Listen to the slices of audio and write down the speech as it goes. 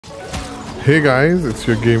Hey guys, it's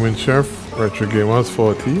your gaming chef, Retro Gamers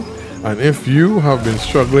 40, and if you have been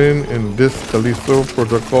struggling in this Callisto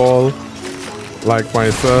protocol like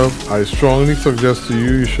myself, I strongly suggest to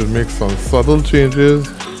you should make some subtle changes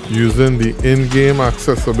using the in-game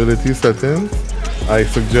accessibility settings. I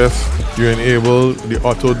suggest you enable the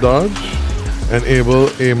auto dodge, enable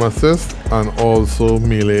aim assist, and also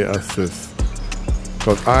melee assist.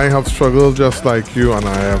 Because I have struggled just like you, and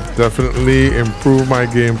I have definitely improved my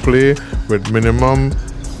gameplay with minimum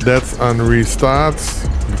deaths and restarts.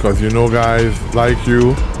 Because you know guys, like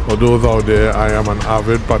you, for those out there, I am an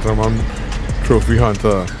avid Platinum Trophy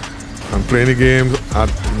hunter. And playing the games at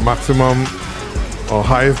maximum or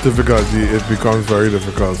highest difficulty, it becomes very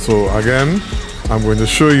difficult. So again, I'm going to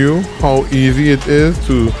show you how easy it is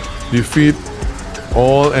to defeat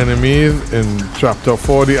all enemies in chapter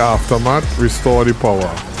 4, the aftermath, restore the power.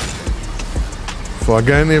 So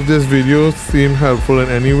again, if this video seemed helpful in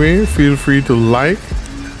any way, feel free to like,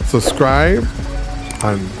 subscribe,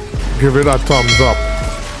 and give it a thumbs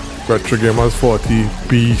up. Retro Gamers 40,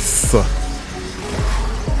 peace.